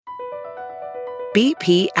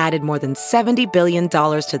BP added more than $70 billion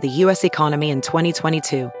to the U.S. economy in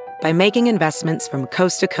 2022 by making investments from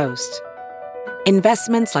coast to coast.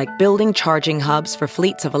 Investments like building charging hubs for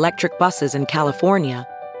fleets of electric buses in California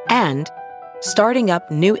and starting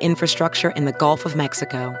up new infrastructure in the Gulf of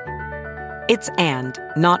Mexico. It's and,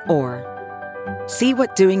 not or. See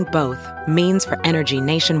what doing both means for energy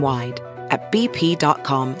nationwide at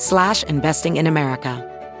bp.com/investing in America.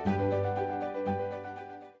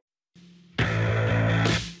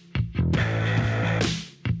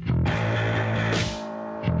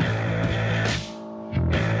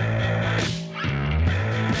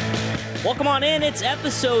 Welcome on in. It's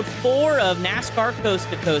episode 4 of NASCAR Coast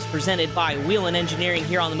to Coast, presented by Whelen Engineering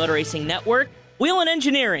here on the Motor Racing Network. Whelen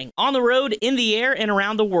Engineering, on the road, in the air, and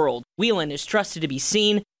around the world. Whelen is trusted to be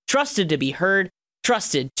seen, trusted to be heard,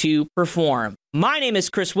 trusted to perform. My name is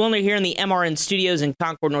Chris Wilner here in the MRN studios in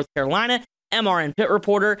Concord, North Carolina. MRN Pit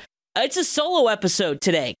Reporter. It's a solo episode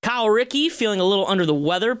today. Kyle Rickey feeling a little under the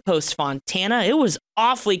weather post-Fontana. It was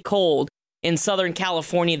awfully cold in Southern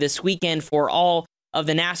California this weekend for all of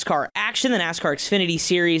the NASCAR action, the NASCAR Xfinity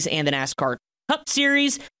Series, and the NASCAR Cup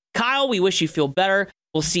Series. Kyle, we wish you feel better.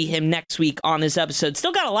 We'll see him next week on this episode.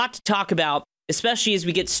 Still got a lot to talk about, especially as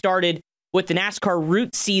we get started with the NASCAR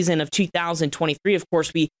Root season of 2023. Of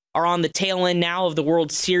course, we are on the tail end now of the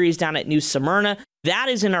World Series down at New Smyrna. That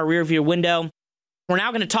is in our rearview window. We're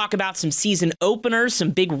now going to talk about some season openers,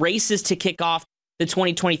 some big races to kick off the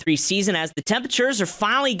 2023 season as the temperatures are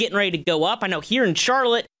finally getting ready to go up. I know here in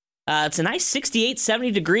Charlotte, it's a nice 68,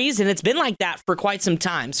 70 degrees, and it's been like that for quite some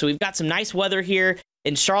time. So we've got some nice weather here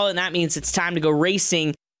in Charlotte, and that means it's time to go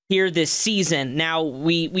racing here this season. Now,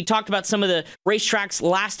 we talked about some of the racetracks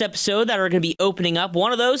last episode that are going to be opening up.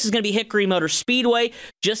 One of those is going to be Hickory Motor Speedway,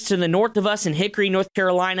 just to the north of us in Hickory, North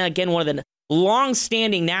Carolina. Again, one of the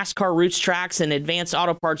long-standing NASCAR Roots tracks and Advanced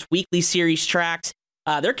Auto Parts Weekly Series tracks.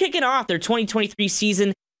 They're kicking off their 2023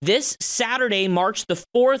 season this Saturday, March the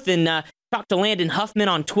 4th, and talked to Landon Huffman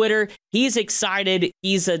on Twitter. He's excited.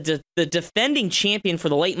 He's the defending champion for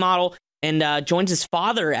the late model and joins his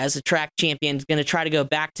father as a track champion. He's going to try to go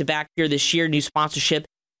back-to-back here this year. New sponsorship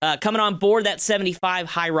coming on board, that 75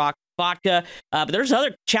 High Rock vodka. But there's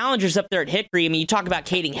other challengers up there at Hickory. I mean, you talk about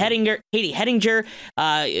Katie Hettinger,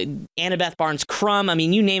 Annabeth Barnes-Crum. I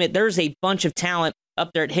mean, you name it. There's a bunch of talent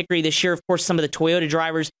up there at Hickory this year. Of course, some of the Toyota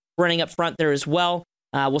drivers running up front there as well.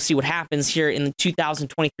 We'll see what happens here in the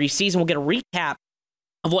 2023 season. We'll get a recap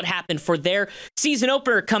of what happened for their season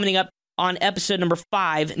opener coming up on episode number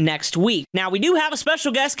 5 next week. Now, we do have a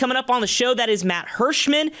special guest coming up on the show. That is Matt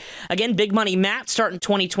Hirschman. Again, Big Money Matt starting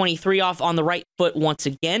 2023 off on the right foot once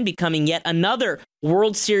again, becoming yet another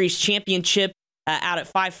World Series championship out at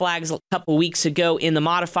Five Flags a couple weeks ago in the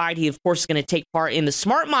Modified. He, of course, is going to take part in the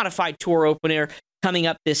Smart Modified Tour opener coming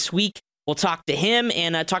up this week. We'll talk to him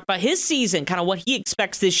and talk about his season, kind of what he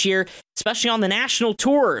expects this year, especially on the national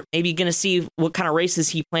tour. Maybe going to see what kind of races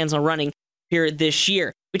he plans on running here this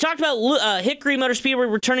year. We talked about Hickory Motor Speedway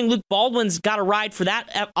returning. Luke Baldwin's got a ride for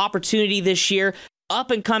that opportunity this year.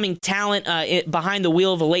 Up-and-coming talent behind the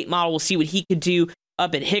wheel of a late model. We'll see what he could do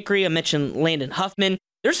up at Hickory. I mentioned Landon Huffman.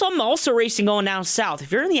 There's some also racing going down south.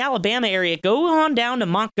 If you're in the Alabama area, go on down to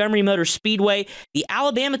Montgomery Motor Speedway. The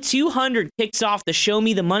Alabama 200 kicks off the Show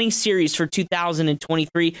Me the Money series for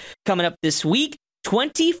 2023 coming up this week.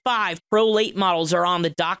 25 pro late models are on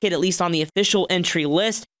the docket, at least on the official entry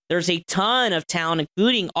list. There's a ton of talent,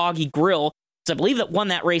 including Augie Grill. So I believe that won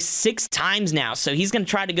that race 6 times now. So he's going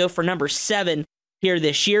to try to go for number 7 here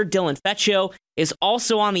this year. Dylan Fecchio is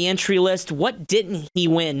also on the entry list. What didn't he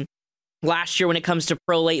win last year when it comes to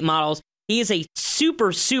pro late models? He is a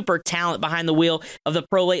super talent behind the wheel of the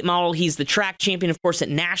pro late model. He's the track champion, of course, at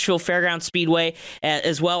Nashville Fairgrounds Speedway,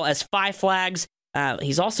 as well as Five Flags.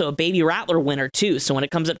 He's also a Baby Rattler winner, too. So when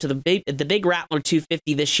it comes up to the big Rattler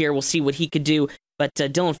 250 this year, we'll see what he could do. But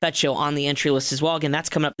Dylan Fecchio on the entry list as well. Again, that's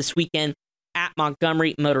coming up this weekend at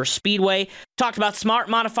Montgomery Motor Speedway. Talked about Smart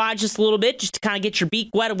Modified just a little bit, just to kind of get your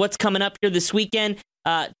beak wet of what's coming up here this weekend.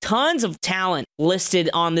 Tons of talent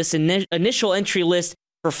listed on this initial entry list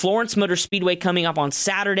for Florence Motor Speedway coming up on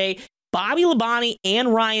Saturday. Bobby Labonte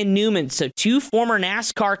and Ryan Newman, so 2 former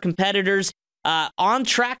NASCAR competitors on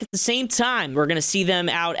track at the same time. We're going to see them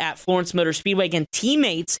out at Florence Motor Speedway. Again,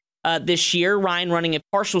 teammates this year. Ryan running a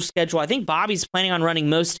partial schedule. I think Bobby's planning on running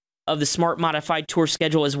most of the Smart Modified Tour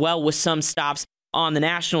schedule as well, with some stops on the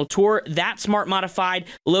national tour. That Smart Modified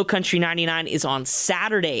Low Country 99 is on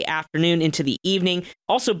Saturday afternoon into the evening.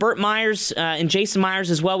 Also, Burt Myers and Jason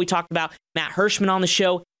Myers as well. We talked about Matt Hirschman on the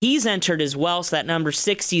show. He's entered as well, so that number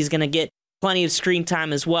 60 is going to get plenty of screen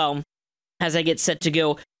time as well as I get set to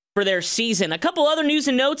go for their season. A couple other news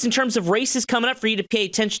and notes in terms of races coming up for you to pay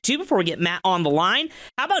attention to before we get Matt on the line.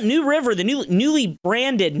 How about New River, the newly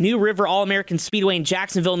branded New River All-American Speedway in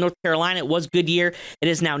Jacksonville, North Carolina? It was Goodyear. It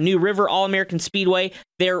is now New River All-American Speedway.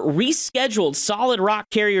 Their rescheduled Solid Rock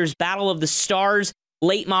Carriers Battle of the Stars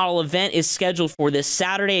late model event is scheduled for this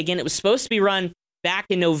Saturday. Again, it was supposed to be run back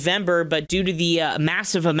in November, but due to the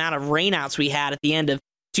massive amount of rainouts we had at the end of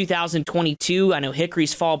 2022, I know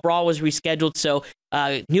Hickory's Fall Brawl was rescheduled, so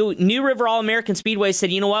New River All-American Speedway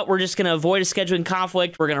said, you know what, we're just going to avoid a scheduling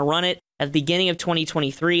conflict. We're going to run it at the beginning of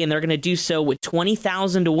 2023, and they're going to do so with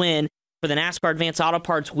 $20,000 to win for the NASCAR Advanced Auto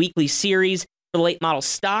Parts Weekly Series for the late model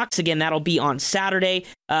stocks. Again, that'll be on Saturday.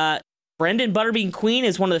 Brendan Butterbean Queen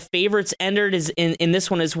is one of the favorites entered in this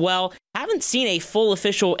one as well. Haven't seen a full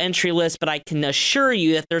official entry list, but I can assure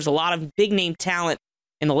you that there's a lot of big-name talent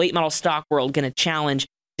in the late model stock world going to challenge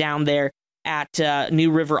down there at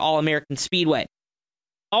New River All-American Speedway.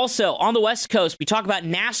 Also, on the West Coast, we talk about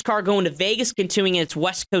NASCAR going to Vegas, continuing its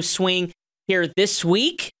West Coast swing here this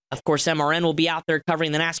week. Of course, MRN will be out there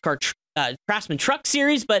covering the NASCAR Craftsman Truck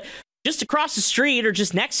Series, but just across the street or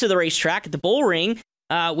just next to the racetrack at the Bull Ring,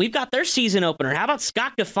 we've got their season opener. How about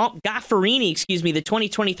Scott Gaffarini, the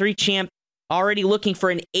 2023 champ, already looking for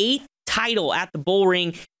an 8th title at the Bull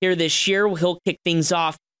Ring here this year. He'll kick things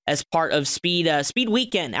off as part of Speed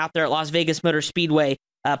Weekend out there at Las Vegas Motor Speedway,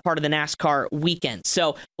 part of the NASCAR weekend.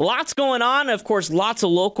 So lots going on. Of course, lots of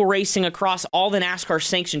local racing across all the NASCAR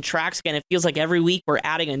sanctioned tracks. Again, it feels like every week we're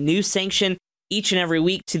adding a new sanction each and every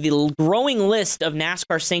week to the growing list of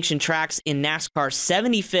NASCAR sanctioned tracks in NASCAR's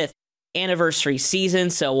 75th anniversary season.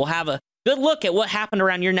 So we'll have a good look at what happened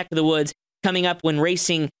around your neck of the woods coming up when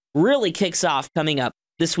racing really kicks off coming up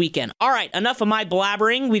this weekend. All right, enough of my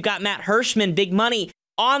blabbering. We've got Matt Hirschman, Big Money,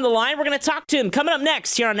 on the line. We're going to talk to him coming up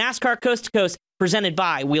next here on NASCAR Coast to Coast, presented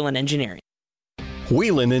by Whelen Engineering.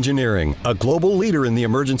 Whelen Engineering, a global leader in the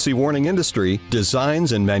emergency warning industry,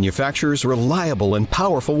 designs and manufactures reliable and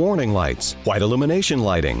powerful warning lights, white illumination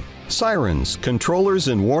lighting, sirens, controllers,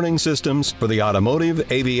 and warning systems for the automotive,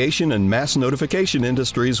 aviation, and mass notification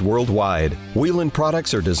industries worldwide. Whelen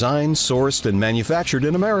products are designed, sourced, and manufactured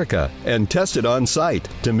in America and tested on site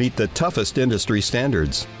to meet the toughest industry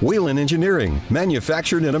standards. Whelen Engineering,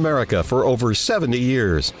 manufactured in America for over 70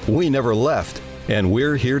 years. We never left, and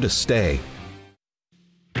we're here to stay.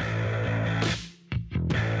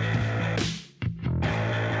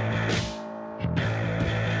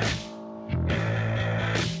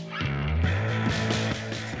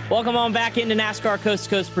 Welcome on back into NASCAR Coast to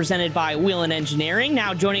Coast, presented by Whelen Engineering.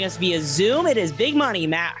 Now joining us via Zoom, it is Big Money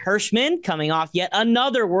Matt Hirschman, coming off yet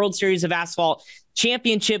another World Series of Asphalt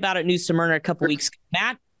championship out at New Smyrna a couple weeks ago.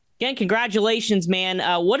 Matt, again, congratulations, man.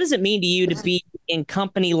 What does it mean to you to be in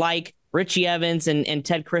company like Richie Evans and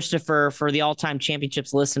Ted Christopher for the all-time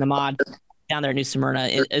championships list and Ahmad down there at New Smyrna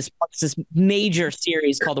as part of this major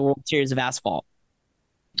series called the World Series of Asphalt?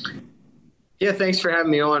 Yeah, thanks for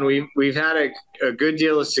having me on. We've had a good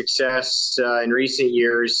deal of success in recent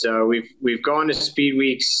years. We've gone to Speed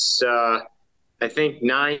Weeks, I think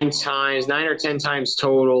 9 or 10 times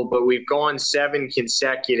total, but we've gone 7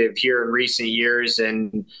 consecutive here in recent years,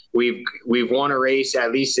 and we've won a race,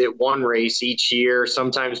 at least at one race each year,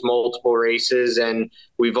 sometimes multiple races, and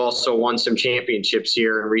we've also won some championships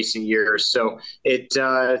here in recent years. So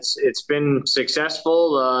it's been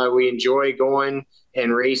successful. We enjoy going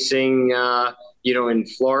and racing, in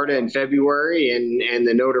Florida in February, and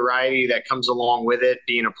the notoriety that comes along with it,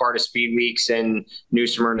 being a part of Speed Weeks and New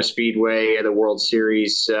Smyrna Speedway, the World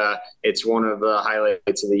Series. It's one of the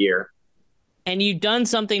highlights of the year. And you've done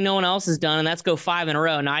something no one else has done, and that's go 5 in a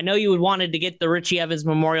row. Now, I know you wanted to get the Richie Evans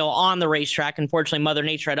Memorial on the racetrack. Unfortunately, Mother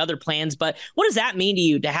Nature had other plans. But what does that mean to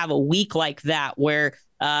you to have a week like that where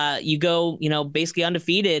you go, basically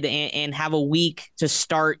undefeated and have a week to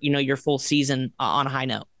start, your full season on a high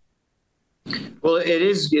note? Well,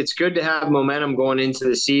 it's good to have momentum going into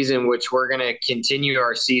the season, which we're going to continue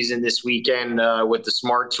our season this weekend with the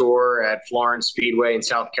Smart Tour at Florence Speedway in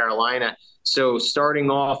South Carolina. So starting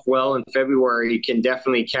off well in February can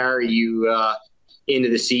definitely carry you into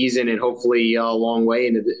the season and hopefully a long way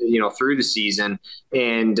into through the season.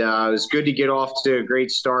 And it was good to get off to a great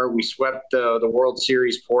start. We swept the World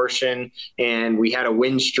Series portion, and we had a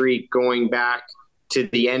win streak going back to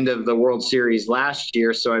the end of the World Series last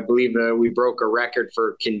year. So I believe we broke a record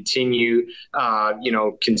for consecutive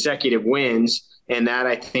wins. And that,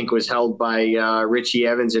 I think, was held by Richie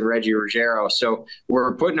Evans and Reggie Ruggiero. So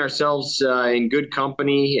we're putting ourselves in good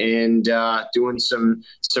company and doing some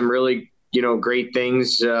really, great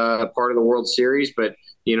things, part of the World Series. But,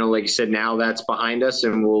 like I said, now that's behind us,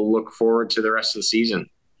 and we'll look forward to the rest of the season.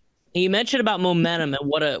 You mentioned about momentum and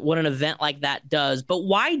what an event like that does, but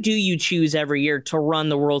why do you choose every year to run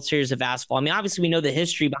the World Series of Asphalt? I mean, obviously we know the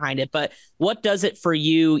history behind it, but what does it for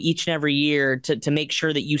you each and every year to make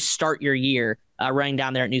sure that you start your year running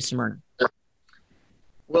down there at New Smyrna?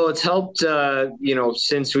 Well, it's helped,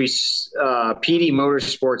 since PD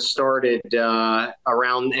Motorsports started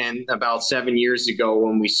around and about 7 years ago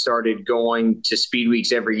when we started going to Speed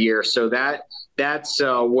Weeks every year. So that's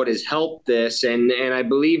what has helped this. And I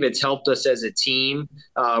believe it's helped us as a team.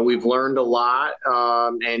 We've learned a lot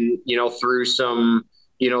through some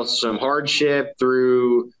hardship,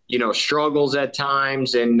 through, struggles at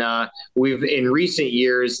times. And we've, in recent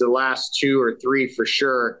years, the last 2 or 3 for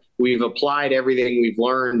sure, we've applied everything we've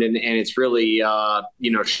learned, and it's really,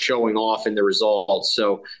 showing off in the results.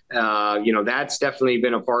 So, that's definitely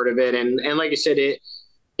been a part of it. And like I said,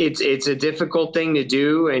 it's a difficult thing to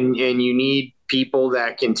do, and you need people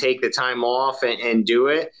that can take the time off and do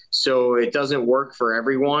it. So it doesn't work for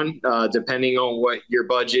everyone, depending on what your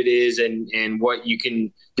budget is and what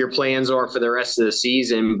your plans are for the rest of the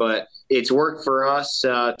season. But it's worked for us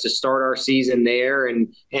to start our season there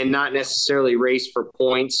and not necessarily race for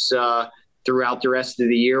points throughout the rest of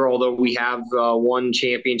the year, although we have won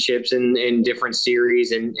championships in different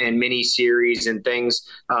series and mini series and things.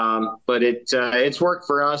 But it's worked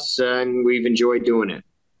for us, and we've enjoyed doing it.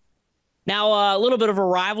 Now, a little bit of a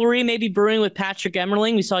rivalry maybe brewing with Patrick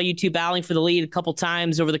Emmerling. We saw you two battling for the lead a couple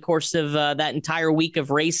times over the course of that entire week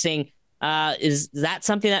of racing. Is that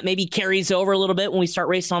something that maybe carries over a little bit when we start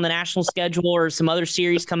racing on the national schedule or some other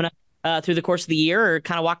series coming up through the course of the year? Or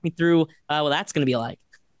kind of walk me through what that's going to be like?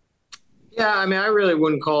 Yeah, I mean, I really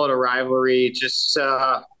wouldn't call it a rivalry. Just,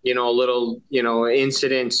 a little,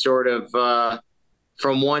 incident sort of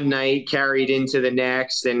from one night carried into the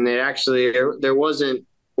next. And it actually, there wasn't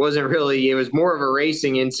really, it was more of a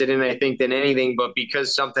racing incident, I think, than anything. But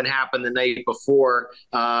because something happened the night before,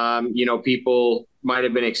 people might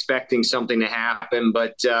have been expecting something to happen.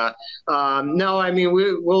 But no, I mean,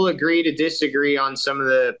 we'll agree to disagree on some of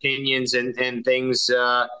the opinions and things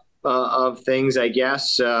of things, I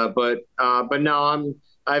guess. But no,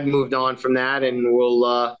 I've moved on from that, and we'll,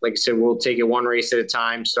 like I said, we'll take it one race at a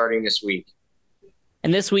time starting this week.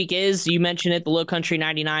 And this week is, you mentioned it, the Low Country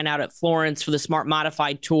 99 out at Florence for the Smart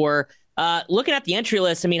Modified Tour. Looking at the entry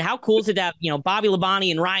list, I mean, how cool is it to have, Bobby Labonte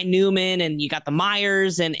and Ryan Newman, and you got the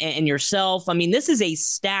Myers and yourself? I mean, this is a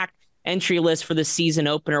stacked entry list for the season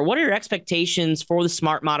opener. What are your expectations for the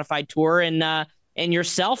Smart Modified Tour and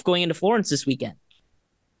yourself going into Florence this weekend?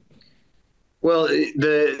 Well,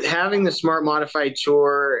 having the Smart Modified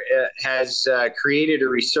Tour has created a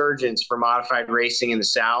resurgence for modified racing in the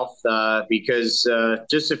South because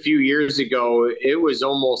just a few years ago, it was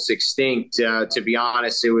almost extinct, to be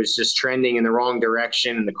honest. It was just trending in the wrong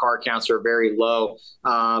direction, and the car counts were very low.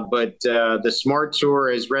 But the Smart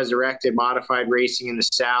Tour has resurrected modified racing in the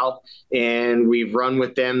South, and we've run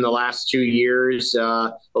with them the last 2 years.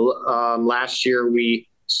 Last year, we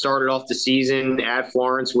started off the season at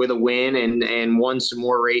Florence with a win and won some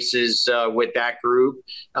more races with that group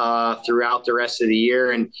throughout the rest of the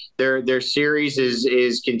year. And their series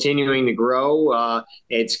is continuing to grow.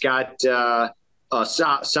 It's got a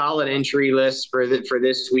solid entry list for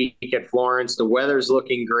this week at Florence. The weather's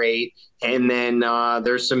looking great. And then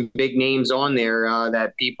there's some big names on there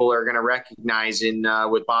that people are going to recognize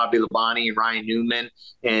with Bobby Labonte and Ryan Newman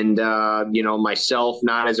and, myself,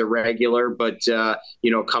 not as a regular, but,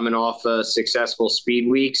 coming off successful speed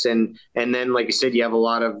weeks. And then, like I said, you have a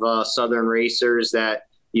lot of Southern racers that,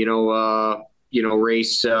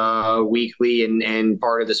 race weekly and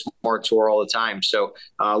part of the Smart Tour all the time. So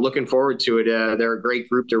looking forward to it. They're a great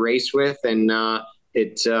group to race with, and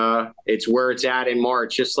it's where it's at in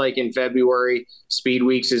March. Just like in February, Speed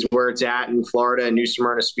Weeks is where it's at in Florida and New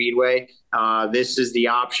Smyrna Speedway. This is the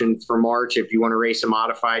option for March. If you want to race a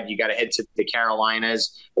modified, you got to head to the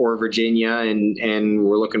Carolinas or Virginia, and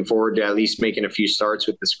we're looking forward to at least making a few starts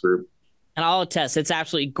with this group. And I'll attest, it's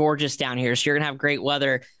absolutely gorgeous down here. So you're going to have great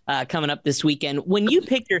weather coming up this weekend. When you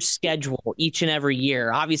pick your schedule each and every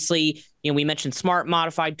year, obviously, we mentioned Smart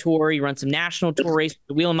Modified Tour, you run some national tour races,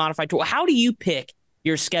 the Wheel and Modified Tour. How do you pick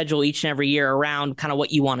your schedule each and every year around kind of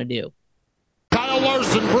what you want to do? Kyle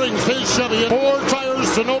Larson brings his Chevy 4 tires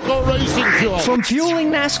Sunoco Racing Fuel. From fueling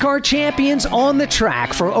NASCAR champions on the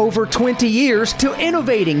track for over 20 years to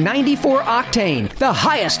innovating 94 octane, the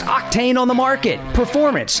highest octane on the market,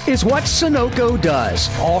 performance is what Sunoco does.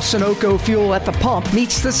 All Sunoco fuel at the pump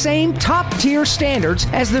meets the same top-tier standards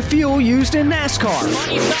as the fuel used in NASCAR.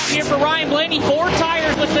 Money stop here for Ryan Blaney, 4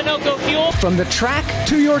 tires with Sunoco fuel. From the track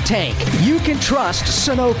to your tank, you can trust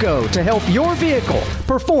Sunoco to help your vehicle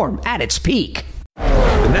perform at its peak.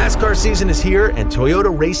 The NASCAR season is here, and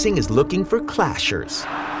Toyota Racing is looking for clashers.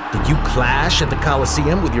 Did you clash at the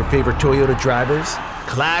Coliseum with your favorite Toyota drivers?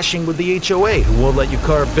 Clashing with the HOA who won't let you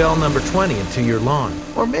carve bell number 20 into your lawn?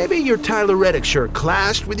 Or maybe your Tyler Reddick shirt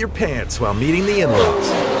clashed with your pants while meeting the in-laws?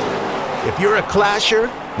 If you're a clasher,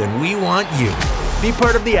 then we want you. Be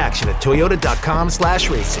part of the action at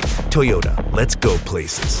toyota.com/racing. Toyota, let's go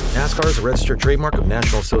places. NASCAR is a registered trademark of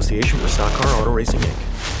National Association for Stock Car Auto Racing, Inc.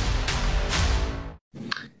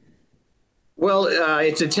 Well,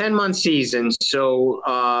 it's a 10-month season,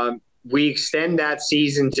 so we extend that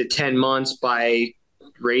season to 10 months by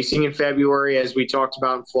racing in February, as we talked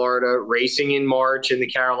about in Florida, racing in March in the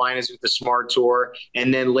Carolinas with the Smart Tour,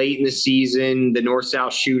 and then late in the season, the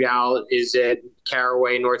North-South Shootout is at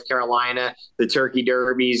Caraway, North Carolina, the Turkey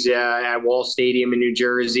Derbies at Wall Stadium in New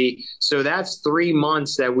Jersey. So that's 3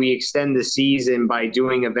 months that we extend the season by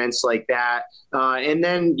doing events like that. And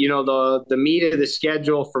then, the meat of the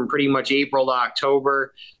schedule from pretty much April to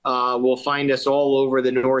October will find us all over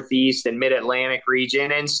the Northeast and Mid-Atlantic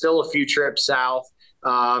region, and still a few trips south.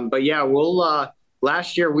 But yeah,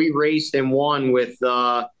 last year we raced and won with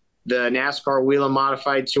the NASCAR Whelen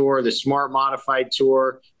Modified Tour, the Smart Modified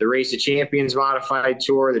Tour, the Race of Champions Modified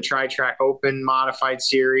Tour, the Tri-Track Open Modified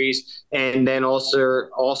Series, and then also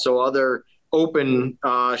other open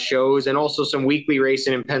shows, and also some weekly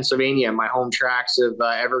racing in Pennsylvania, my home tracks of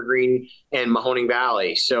Evergreen and Mahoning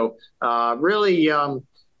Valley. So really, I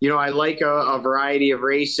like a variety of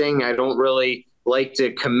racing. I don't really like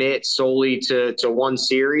to commit solely to one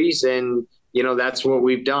series, and that's what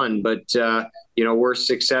we've done. But we're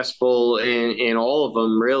successful in all of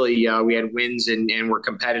them. Really, we had wins and we're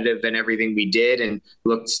competitive in everything we did, and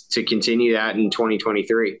looked to continue that in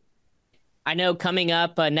 2023. I know coming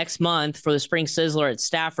up next month for the Spring Sizzler at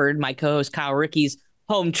Stafford, my co-host Kyle Rickey's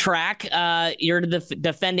home track. You're the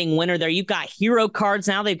defending winner there. You've got hero cards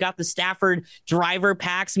now. They've got the Stafford driver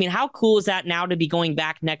packs. I mean, how cool is that now to be going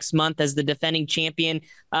back next month as the defending champion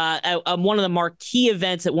at one of the marquee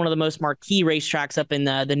events at one of the most marquee racetracks up in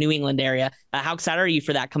the New England area? How excited are you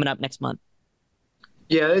for that coming up next month?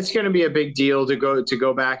 Yeah, it's going to be a big deal to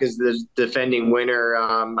go back as the defending winner.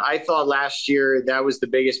 I thought last year that was the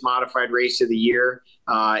biggest modified race of the year.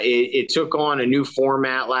 It took on a new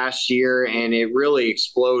format last year, and it really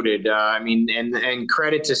exploded. And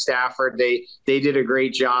credit to Stafford, they did a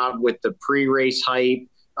great job with the pre-race hype,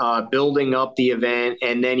 building up the event,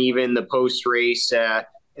 and then even the post-race,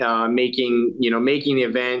 making the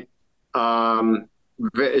event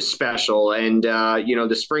special. And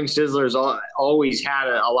the Spring Sizzlers always had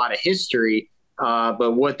a lot of history,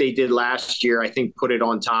 but what they did last year, I think, put it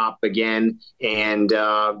on top again, and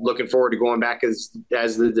looking forward to going back as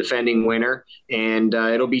the defending winner. And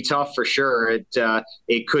it'll be tough for sure.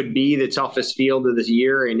 It could be the toughest field of the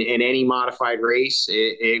year in any modified race.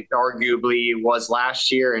 It arguably was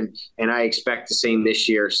last year, and I expect the same this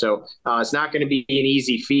year. So it's not going to be an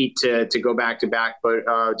easy feat to go back to back, but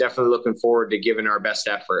definitely looking forward to giving our best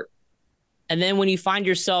effort. And then when you find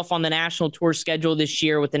yourself on the national tour schedule this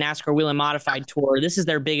year with the NASCAR Whelen Modified Tour, this is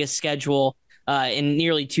their biggest schedule in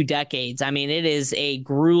nearly 2 decades. I mean, it is a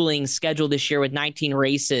grueling schedule this year with 19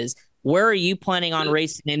 races. Where are you planning on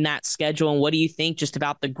racing in that schedule, and what do you think just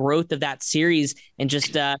about the growth of that series in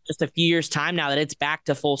just a few years' time now that it's back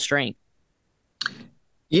to full strength?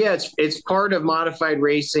 Yeah, it's part of modified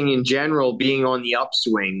racing in general being on the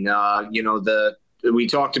upswing. We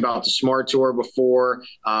talked about the Smart Tour before.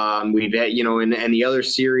 We've had, and the other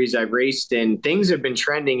series I've raced in, things have been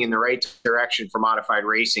trending in the right direction for modified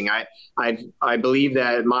racing. I believe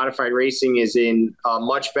that modified racing is in a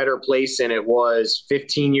much better place than it was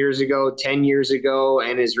 15 years ago, 10 years ago,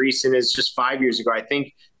 and as recent as just 5 years ago. I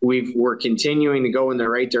think we're continuing to go in the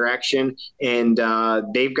right direction, and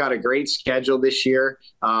they've got a great schedule this year.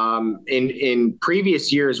 In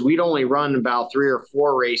previous years, we'd only run about 3 or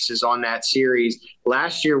 4 races on that series.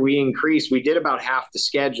 Last year, we increased. We did about half the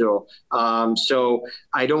schedule. So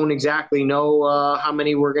I don't exactly know how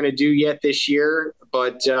many we're going to do yet this year,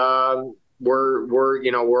 but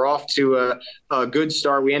we're off to a good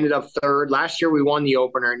start. We ended up 3rd. Last year we won the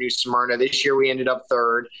opener at New Smyrna. This year we ended up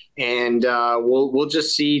 3rd, and we'll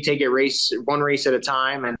just take it one race at a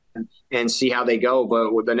time and see how they go.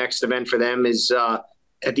 But the next event for them is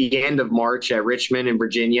at the end of March at Richmond in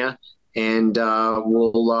Virginia, and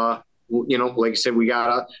like I said, we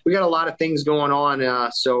got a lot of things going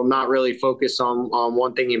on, so I'm not really focused on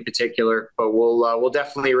one thing in particular, but we'll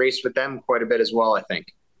definitely race with them quite a bit as well, I think.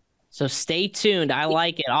 So stay tuned. I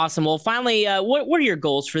like it. Awesome. Well, finally, what are your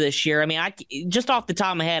goals for this year? I mean, just off the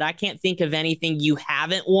top of my head, I can't think of anything you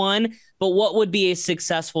haven't won, but what would be a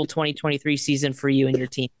successful 2023 season for you and your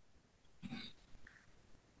team?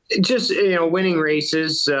 Just, winning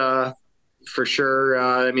races, for sure.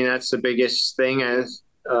 I mean, that's the biggest thing is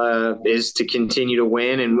to continue to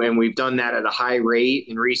win. And we've done that at a high rate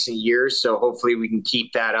in recent years. So hopefully we can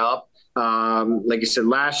keep that up. Like I said,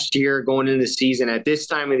 last year going into the season at this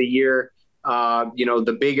time of the year,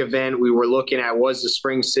 the big event we were looking at was the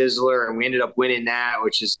Spring Sizzler, and we ended up winning that,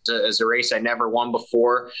 which is a race I never won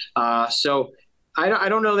before. So I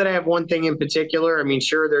don't know that I have one thing in particular. I mean,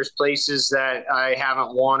 sure, there's places that I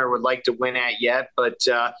haven't won or would like to win at yet, but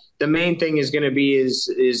the main thing is going to be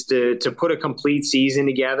is to put a complete season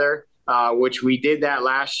together, which we did that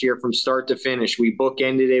last year from start to finish. We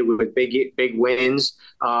bookended it with big wins,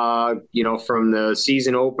 from the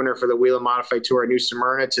season opener for the Whelen Modified Tour at New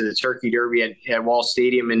Smyrna to the Turkey Derby at Wall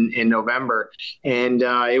Stadium in November. And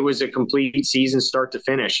it was a complete season start to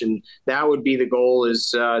finish. And that would be the goal,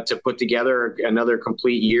 is to put together another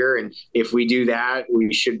complete year. And if we do that,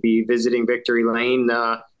 we should be visiting Victory Lane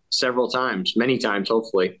many times,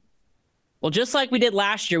 hopefully. Well, just like we did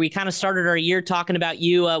last year, we kind of started our year talking about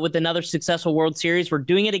you with another successful World Series. We're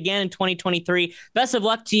doing it again in 2023. Best of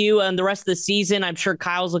luck to you and the rest of the season. I'm sure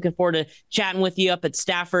Kyle's looking forward to chatting with you up at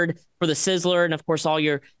Stafford for the Sizzler, and, of course, all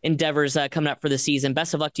your endeavors coming up for the season.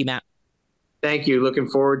 Best of luck to you, Matt. Thank you. Looking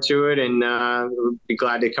forward to it, and we'll be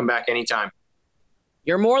glad to come back anytime.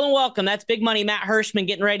 You're more than welcome. That's Big Money Matt Hirschman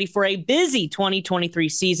getting ready for a busy 2023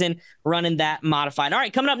 season running that modified. All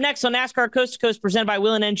right, coming up next on NASCAR Coast to Coast presented by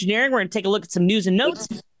Whelen Engineering, we're going to take a look at some news and notes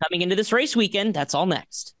coming into this race weekend. That's all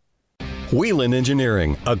next. Whelen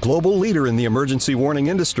Engineering, a global leader in the emergency warning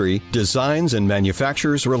industry, designs and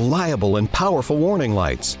manufactures reliable and powerful warning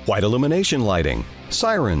lights, white illumination lighting,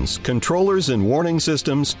 sirens, controllers, and warning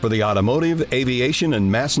systems for the automotive, aviation, and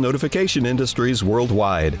mass notification industries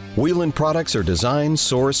worldwide. Whelen products are designed,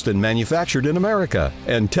 sourced, and manufactured in America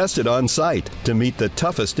and tested on site to meet the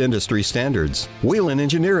toughest industry standards. Whelen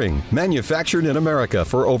Engineering, manufactured in America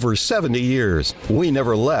for over 70 years. We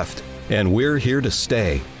never left, and we're here to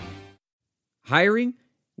stay. Hiring?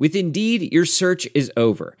 With Indeed, your search is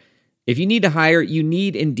over. If you need to hire, you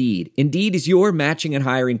need Indeed. Indeed is your matching and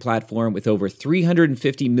hiring platform with over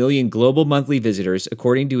 350 million global monthly visitors,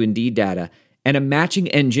 according to Indeed data, and a matching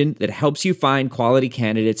engine that helps you find quality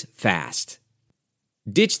candidates fast.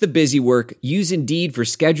 Ditch the busy work. Use Indeed for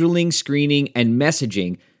scheduling, screening, and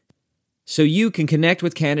messaging so you can connect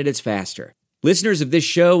with candidates faster. Listeners of this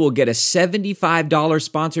show will get a $75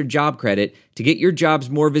 sponsored job credit to get your jobs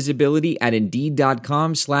more visibility at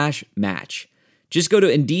Indeed.com/match. Just go to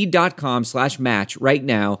Indeed.com/match right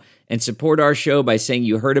now and support our show by saying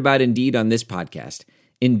you heard about Indeed on this podcast.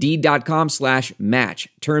 Indeed.com/match.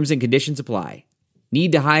 Terms and conditions apply.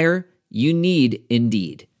 Need to hire? You need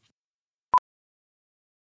Indeed.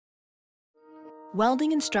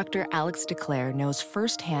 Welding instructor Alex DeClaire knows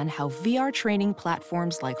firsthand how VR training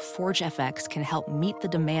platforms like ForgeFX can help meet the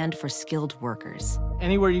demand for skilled workers.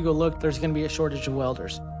 Anywhere you go look, there's going to be a shortage of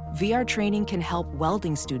welders. VR training can help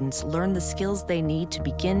welding students learn the skills they need to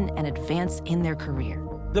begin and advance in their career.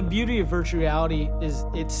 The beauty of virtual reality is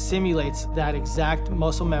it simulates that exact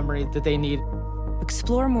muscle memory that they need.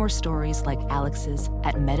 Explore more stories like Alex's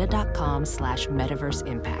at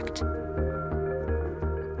meta.com/metaverseimpact.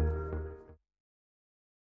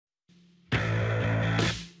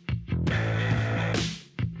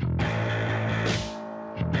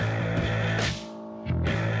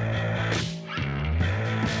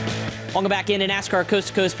 Welcome back into NASCAR Coast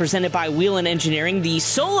to Coast presented by Whelen Engineering, the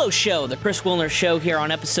solo show, the Chris Wilner Show here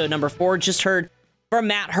on episode number 4. Just heard from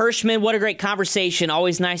Matt Hirschman. What a great conversation.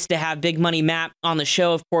 Always nice to have Big Money Matt on the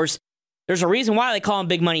show. Of course, there's a reason why they call him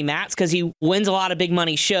Big Money Matt. It's because he wins a lot of big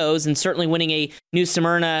money shows, and certainly winning a New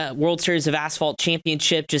Smyrna World Series of Asphalt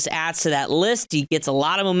Championship just adds to that list. He gets a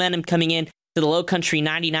lot of momentum coming in to the Low Country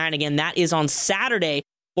 99. Again, that is on Saturday,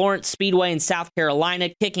 Florence Speedway in South Carolina,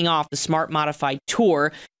 kicking off the Smart Modified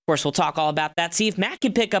Tour. Of course, we'll talk all about that. See if Matt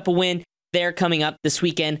can pick up a win there coming up this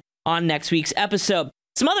weekend on next week's episode.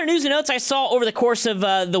 Some other news and notes I saw over the course of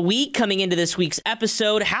the week coming into this week's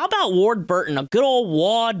episode. How about Ward Burton? A good old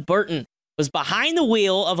Wad Burton was behind the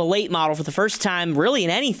wheel of a late model for the first time, really in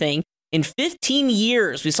anything, in 15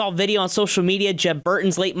 years. We saw a video on social media, Jeb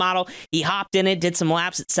Burton's late model. He hopped in it, did some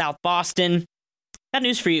laps at South Boston. Got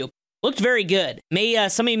news for you. Looked very good.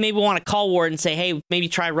 Some of you maybe want to call Ward and say, hey, maybe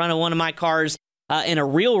try running one of my cars in a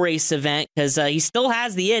real race event, because he still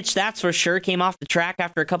has the itch, that's for sure. Came off the track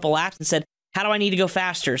after a couple laps and said, how do I need to go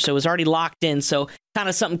faster? So it was already locked in. So kind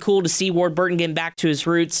of something cool to see Ward Burton getting back to his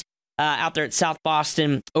roots out there at South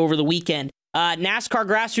Boston over the weekend. NASCAR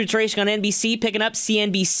Grassroots Racing on NBC, picking up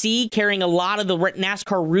CNBC, carrying a lot of the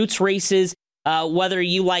NASCAR Roots races Whether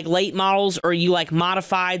you like late models or you like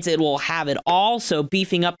modifieds, it will have it all. So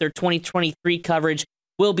beefing up their 2023 coverage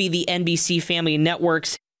will be the NBC Family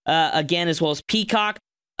Networks again, as well as Peacock.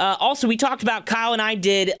 Also, we talked about, Kyle and I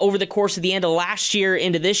did over the course of the end of last year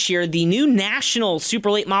into this year, the new National Super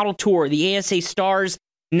Late Model Tour, the ASA Stars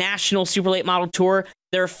National Super Late Model Tour.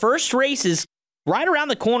 Their first race is right around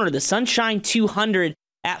the corner, the Sunshine 200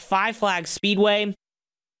 at Five Flags Speedway.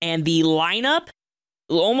 And the lineup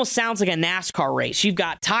almost sounds like a NASCAR race. You've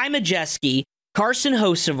got Ty Majeski, Carson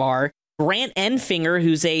Hocevar, Grant Enfinger,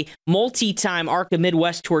 who's a multi-time ARCA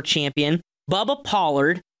Midwest Tour champion, Bubba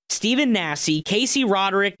Pollard, Stephen Nasse, Casey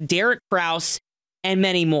Roderick, Derek Kraus, and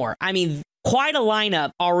many more. I mean, quite a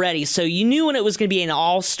lineup already. So you knew when it was going to be an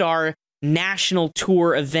all-star national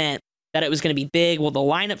tour event that it was going to be big. Well, the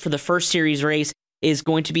lineup for the first series race is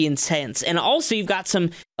going to be intense. And also you've got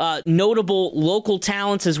some notable local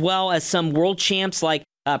talents as well as some world champs like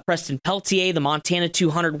Preston Peltier, the Montana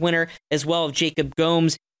 200 winner, as well as Jacob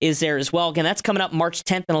Gomes is there as well. Again, that's coming up March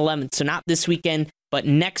 10th and 11th. So not this weekend, but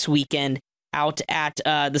next weekend out at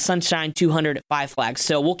the Sunshine 200 at Five Flags.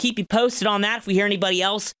 So we'll keep you posted on that if we hear anybody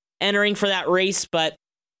else entering for that race. But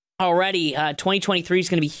already 2023 is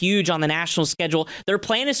going to be huge on the national schedule. Their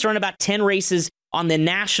plan is to run about 10 races on the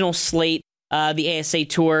national slate, the ASA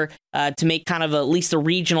Tour, to make kind of at least a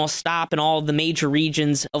regional stop in all of the major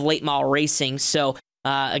regions of late model racing. So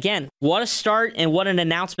again, what a start and what an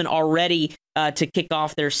announcement already to kick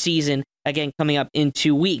off their season, again, coming up in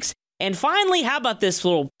 2 weeks. And finally, how about this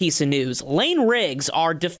little piece of news? Lane Riggs,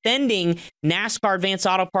 our defending NASCAR Advanced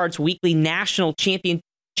Auto Parts Weekly National Champion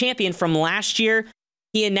from last year,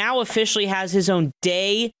 he now officially has his own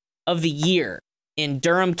day of the year in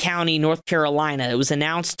Durham County, North Carolina. It was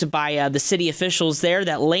announced by the city officials there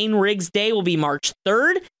that Lane Riggs Day will be March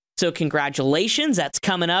 3rd. So congratulations. That's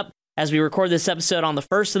coming up as we record this episode on the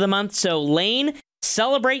 1st of the month. So Lane,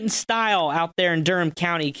 celebrate in style out there in Durham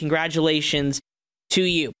County. Congratulations to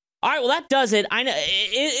you. All right, well, that does it. I know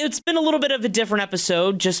it's been a little bit of a different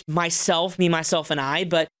episode, just myself, and I,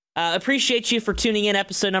 but appreciate you for tuning in.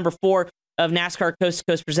 Episode number 4 of NASCAR Coast to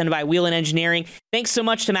Coast presented by Whelen Engineering. Thanks so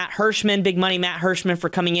much to Matt Hirschman, Big Money Matt Hirschman, for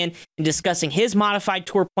coming in and discussing his modified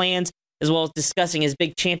tour plans, as well as discussing his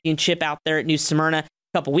big championship out there at New Smyrna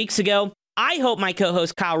a couple weeks ago. I hope my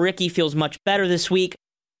co-host Kyle Rickey feels much better this week.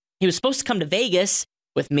 He was supposed to come to Vegas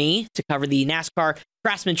with me to cover the NASCAR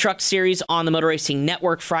Craftsman Truck Series on the Motor Racing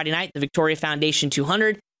Network Friday night, the Victoria Foundation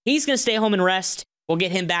 200. He's going to stay home and rest. We'll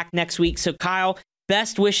get him back next week. So, Kyle,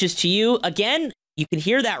 best wishes to you. Again, you can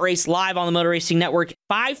hear that race live on the Motor Racing Network,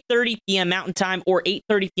 5:30 p.m. Mountain Time or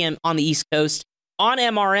 8:30 p.m. on the East Coast. On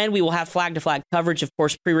MRN, we will have flag-to-flag coverage, of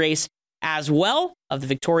course, pre-race as well of the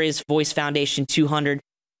Victoria's Voice Foundation 200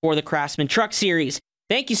 for the Craftsman Truck Series.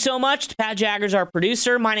 Thank you so much to Pat Jaggers, our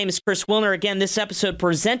producer. My name is Chris Wilner. Again, this episode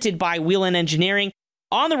presented by Whelen Engineering.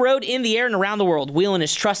 On the road, in the air, and around the world, Whelen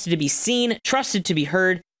is trusted to be seen, trusted to be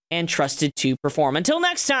heard, and trusted to perform. Until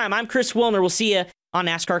next time, I'm Chris Wilner. We'll see you on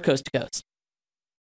NASCAR Coast to Coast.